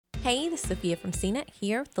Hey, this is Sophia from CNET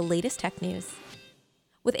here with the latest tech news.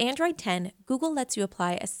 With Android 10, Google lets you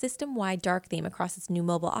apply a system-wide dark theme across its new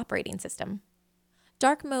mobile operating system.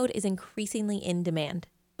 Dark mode is increasingly in demand.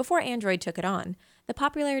 Before Android took it on, the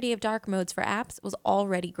popularity of dark modes for apps was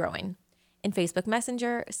already growing in Facebook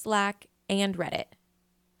Messenger, Slack, and Reddit.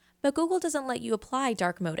 But Google doesn't let you apply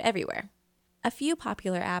dark mode everywhere. A few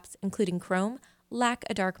popular apps, including Chrome, lack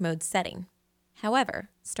a dark mode setting. However,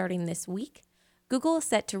 starting this week, Google is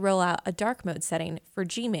set to roll out a dark mode setting for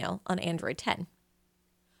Gmail on Android 10.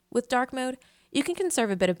 With dark mode, you can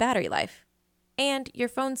conserve a bit of battery life, and your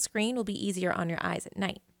phone's screen will be easier on your eyes at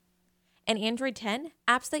night. In Android 10,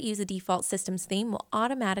 apps that use the default system's theme will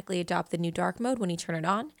automatically adopt the new dark mode when you turn it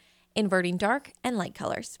on, inverting dark and light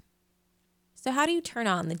colors. So how do you turn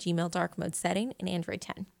on the Gmail dark mode setting in Android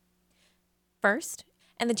 10? First,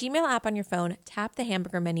 in the Gmail app on your phone, tap the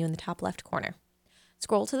hamburger menu in the top left corner.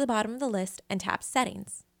 Scroll to the bottom of the list and tap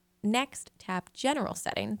Settings. Next, tap General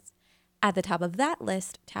Settings. At the top of that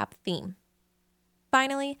list, tap Theme.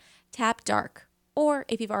 Finally, tap Dark, or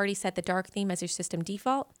if you've already set the dark theme as your system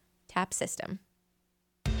default, tap System.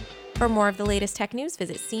 For more of the latest tech news,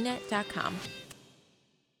 visit cnet.com.